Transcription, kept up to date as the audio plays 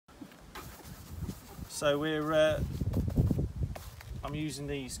So I'm using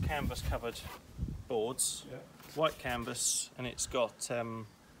these canvas covered boards, white canvas, and it's got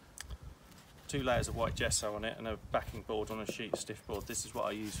 2 layers of white gesso on it and a backing board on a sheet stiff board. This is what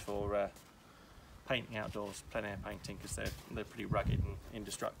I use for painting outdoors, plein air painting, because they're pretty rugged and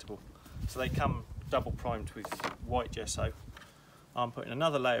indestructible. So they come double primed with white gesso. I'm putting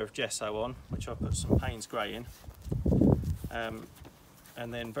another layer of gesso on, which I'll put some Payne's grey in,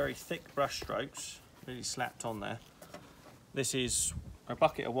 and then very thick brush strokes, really slapped on there. This is a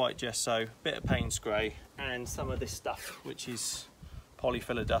bucket of white gesso, bit of Payne's grey, and some of this stuff, which is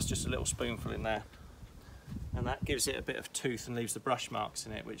pollyfilla dust, just a little spoonful in there. And that gives it a bit of tooth and leaves the brush marks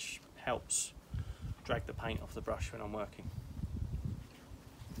in it, which helps drag the paint off the brush when I'm working.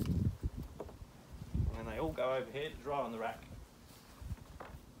 And then they all go over here to dry on the rack.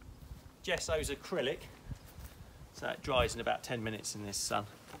 Gesso's acrylic, so it dries in about 10 minutes in this sun,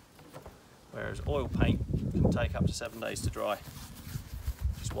 whereas oil paint can take up to 7 days to dry,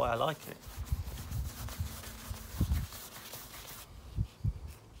 which is why I like it.